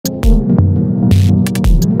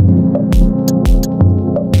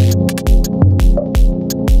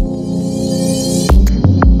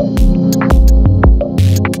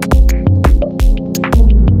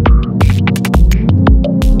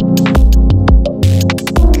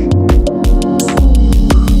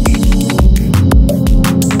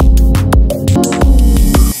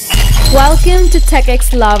Welcome to Tech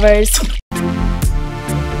Xlovers.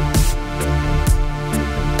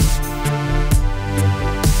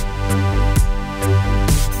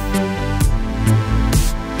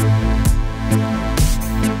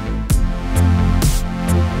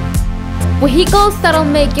 Vehicles that'll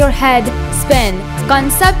make your head spin.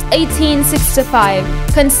 Concept 1865.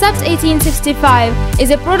 Concept 1865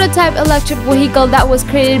 is a prototype electric vehicle that was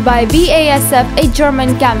created by BASF, a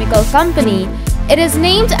German chemical company. It is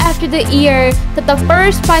named after the year that the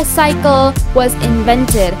first bicycle was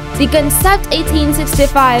invented. The Concept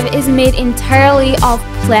 1865 is made entirely of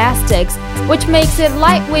plastics, which makes it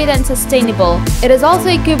lightweight and sustainable. It is also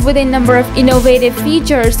equipped with a number of innovative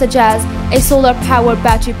features such as a solar-powered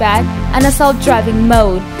battery pack and a self-driving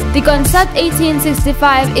mode. The Concept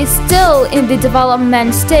 1865 is still in the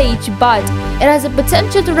development stage, but it has the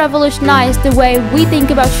potential to revolutionize the way we think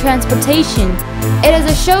about transportation. It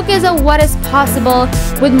is a showcase of what is possible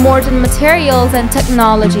with modern materials and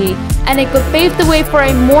technology, and it could pave the way for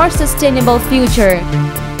a more sustainable future.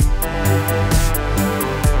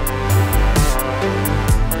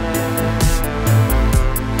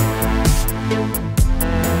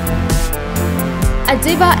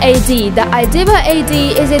 ADIVA AD. The ADIVA AD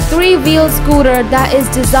is a three-wheel scooter that is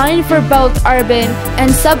designed for both urban and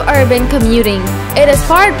suburban commuting. It is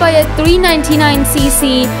powered by a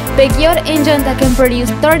 399cc big yacht engine that can produce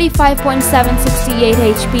 35.768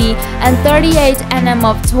 HP and 38 Nm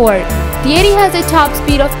of torque. The AD has a top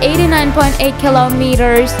speed of 89.8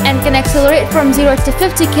 km and can accelerate from 0 to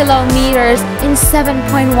 50 km in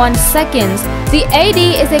 7.1 seconds. The AD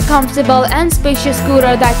is a comfortable and spacious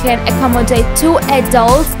scooter that can accommodate 2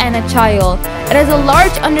 adults and a child. It has a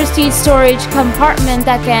large underseat storage compartment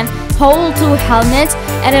that can hold 2 helmets,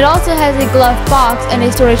 and it also has a glove box and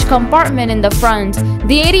a storage compartment in the front.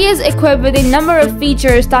 The AD is equipped with a number of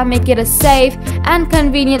features that make it a safe and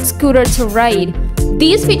convenient scooter to ride.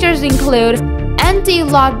 These features include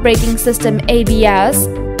anti-lock braking system ABS,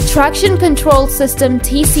 traction control system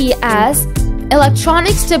TCS,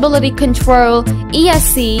 electronic stability control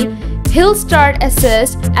ESC, hill start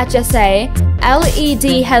assist HSA,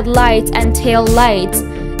 LED headlights and tail lights,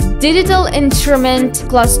 digital instrument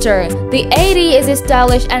cluster. The AD is a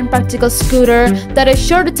stylish and practical scooter that is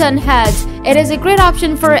sure to turn heads. It is a great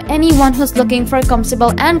option for anyone who's looking for a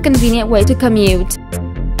comfortable and convenient way to commute.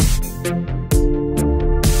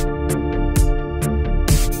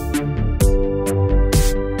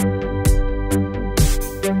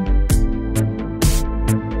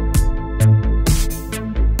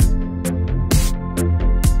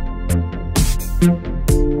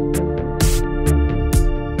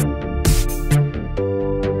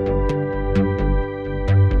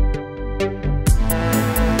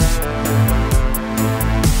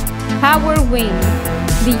 Power Wing.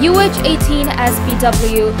 The UH-18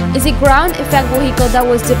 SPW is a ground effect vehicle that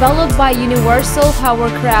was developed by Universal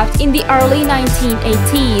Hovercraft in the early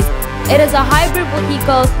 1980s. It is a hybrid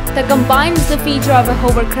vehicle that combines the feature of a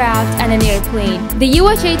hovercraft and an airplane. The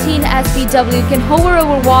UH-18 SPW can hover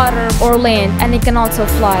over water or land, and it can also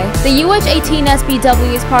fly. The UH-18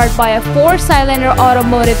 SPW is powered by a 4-cylinder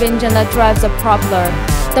automotive engine that drives a propeller.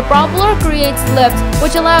 The propeller creates lift,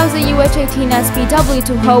 which allows the UH-18 SPW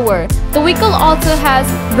to hover. The vehicle also has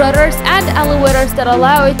rudders and elevators that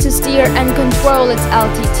allow it to steer and control its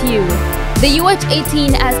altitude. The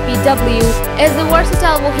UH-18 SPW is a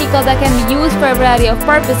versatile vehicle that can be used for a variety of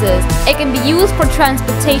purposes. It can be used for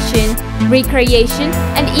transportation, recreation,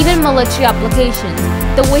 and even military applications.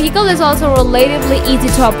 The vehicle is also relatively easy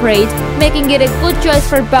to operate, making it a good choice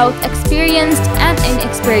for both experienced and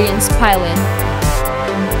inexperienced pilots.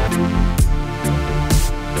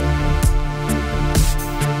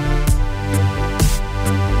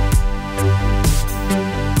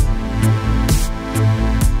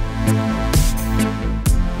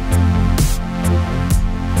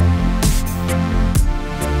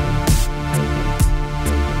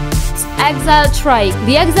 Exile Trike.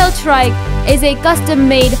 The Exile Trike is a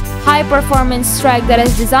custom-made high-performance trike that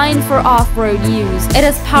is designed for off-road use. It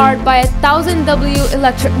is powered by a 1000 W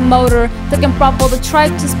electric motor that can propel the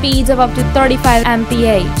trike to speeds of up to 35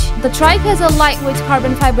 mph. The trike has a lightweight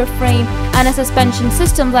carbon fiber frame and a suspension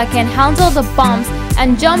system that can handle the bumps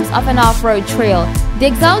and jumps of an off-road trail. The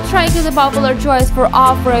Exile Trike is a popular choice for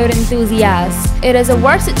off-road enthusiasts. It is a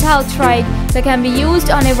versatile trike that can be used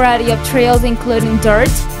on a variety of trails including dirt,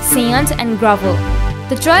 sand, and gravel.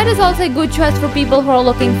 The trike is also a good choice for people who are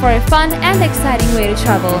looking for a fun and exciting way to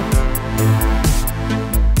travel.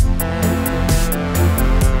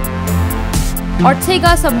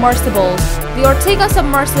 Ortega Submersibles. The Ortega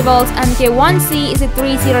Submersibles MK1C is a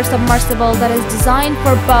 3-seater submersible that is designed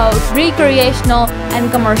for both recreational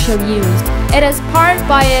and commercial use. It is powered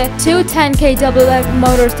by a 210 kW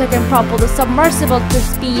motors that can propel the submersible to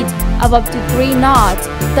speeds of up to 3 knots.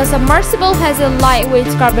 The submersible has a lightweight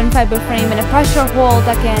carbon fiber frame and a pressure hull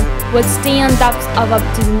that can withstand depths of up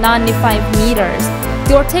to 95 meters.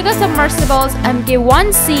 The Ortega Submersibles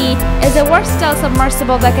MK1C is a versatile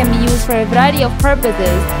submersible that can be used for a variety of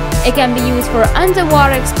purposes. It can be used for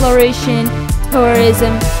underwater exploration,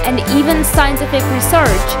 tourism, and even scientific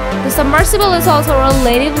research. The submersible is also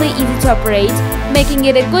relatively easy to operate, making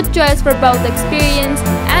it a good choice for both experienced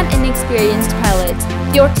and inexperienced pilots.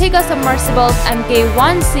 The Ortega Submersibles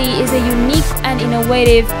MK1C is a unique and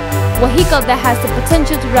innovative vehicle that has the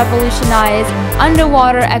potential to revolutionize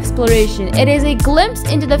underwater exploration. It is a glimpse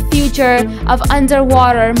into the future of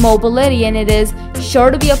underwater mobility, and it is sure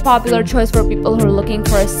to be a popular choice for people who are looking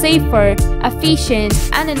for a safer, efficient,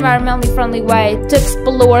 and environmentally friendly way to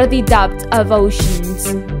explore the depths of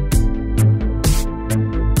oceans.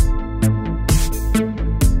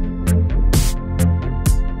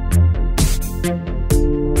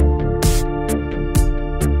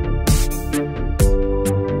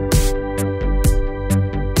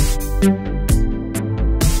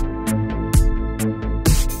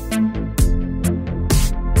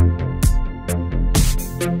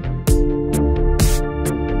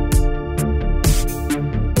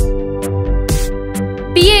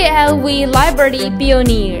 PALV Liberty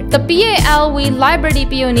Pioneer. The PALV Liberty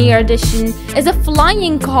Pioneer Edition is a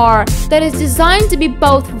flying car that is designed to be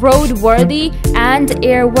both roadworthy and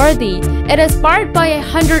airworthy. It is powered by a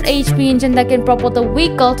 100 HP engine that can propel the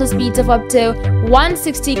vehicle to speeds of up to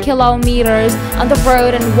 160 kilometers on the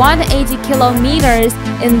road and 180 kilometers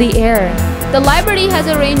in the air. The Liberty has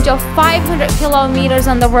a range of 500 kilometers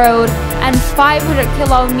on the road and 500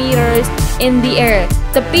 kilometers in the air.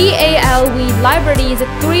 The PALV Liberty is a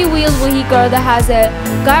 3-wheeled vehicle that has a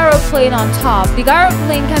gyroplane on top. The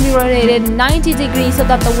gyroplane can be rotated 90 degrees so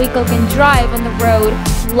that the vehicle can drive on the road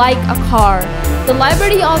like a car. The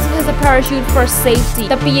Liberty also has a parachute for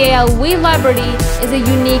safety. The PALV Liberty is a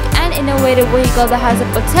unique and innovative vehicle that has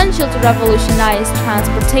the potential to revolutionize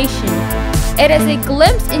transportation. It is a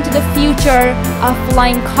glimpse into the future of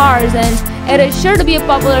flying cars, and it is sure to be a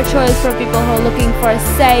popular choice for people who are looking for a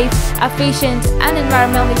safe, efficient, and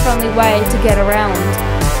environmentally friendly way to get around.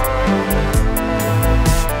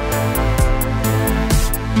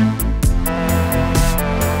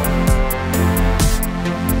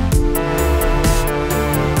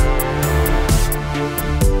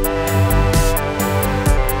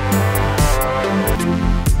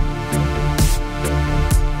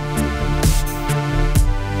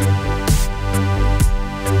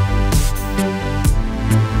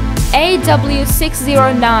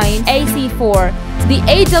 AW609 AC4. The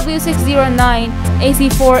AW609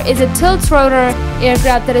 AC4 is a tilt-rotor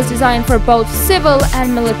aircraft that is designed for both civil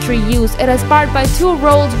and military use. It is powered by 2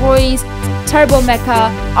 Rolls-Royce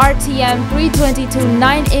Turbomeca RTM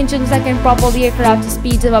 322-9 engines that can propel the aircraft to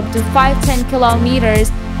speeds of up to 510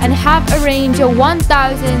 kilometers and have a range of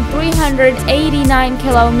 1,389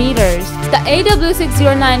 kilometers. The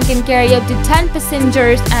AW609 can carry up to 10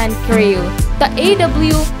 passengers and crew. The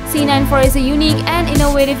AW-C94 is a unique and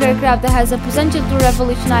innovative aircraft that has the potential to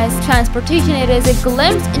revolutionize transportation. It is a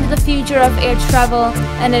glimpse into the future of air travel,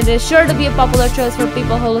 and it is sure to be a popular choice for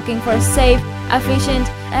people who are looking for a safe, efficient,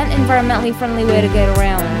 and environmentally friendly way to get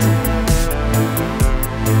around.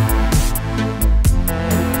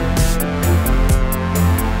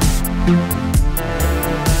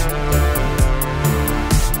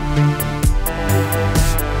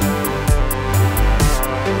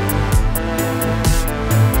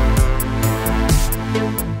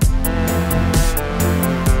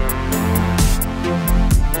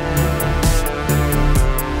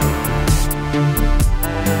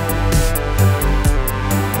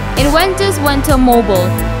 Inventus Ventomobile.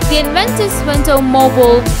 The Inventus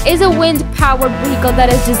Ventomobile is a wind-powered vehicle that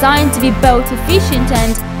is designed to be both efficient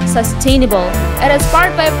and sustainable. It is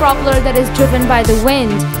powered by a propeller that is driven by the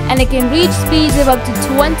wind, and it can reach speeds of up to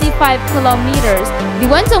 25 kilometers. The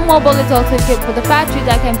Ventomobile is also equipped with a battery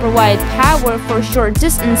that can provide power for short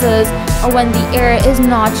distances or when the air is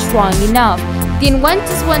not strong enough. The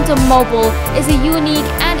Inventus Ventomobile is a unique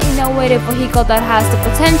and innovative vehicle that has the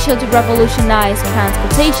potential to revolutionize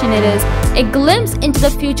transportation. It is a glimpse into the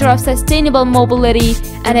future of sustainable mobility,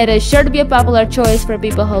 and it is sure to be a popular choice for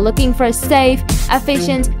people who are looking for a safe,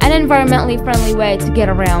 efficient, and environmentally friendly way to get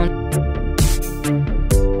around.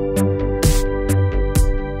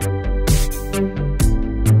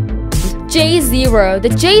 J0. The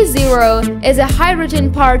J0 is a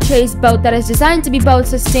hydrogen-powered chase boat that is designed to be both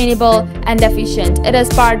sustainable and efficient. It is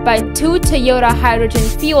powered by 2 Toyota hydrogen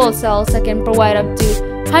fuel cells that can provide up to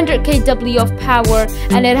 100 kW of power,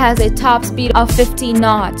 and it has a top speed of 50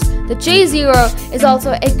 knots. The J0 is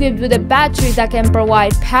also equipped with a battery that can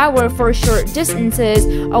provide power for short distances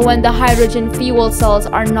or when the hydrogen fuel cells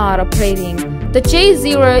are not operating. The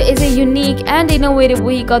J0 is a unique and innovative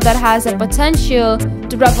vehicle that has the potential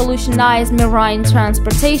to revolutionize marine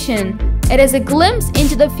transportation. It is a glimpse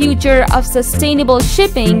into the future of sustainable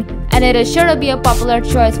shipping, and it is sure to be a popular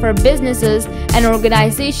choice for businesses and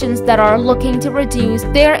organizations that are looking to reduce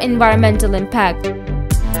their environmental impact.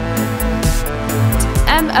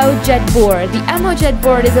 Mo-Jetboard. The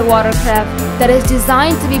Mo-Jetboard is a watercraft that is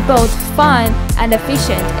designed to be both fun and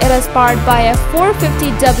efficient. It is powered by a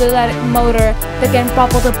 450W electric motor that can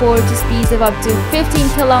propel the board to speeds of up to 15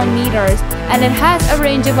 kilometers, and it has a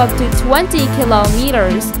range of up to 20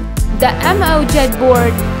 kilometers. The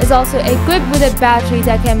Mo-Jetboard is also equipped with a battery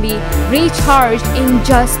that can be recharged in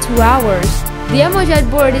just 2 hours. The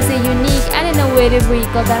Mo-Jetboard is a unique and innovative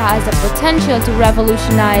vehicle that has the potential to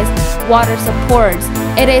revolutionize water sports.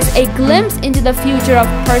 It is a glimpse into the future of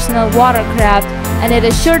personal watercraft, and it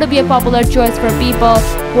is sure to be a popular choice for people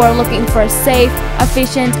who are looking for a safe,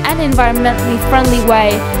 efficient, and environmentally friendly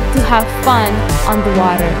way to have fun on the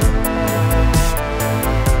water.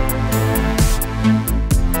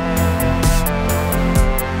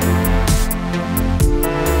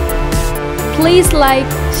 Please like,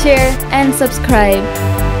 share, and subscribe.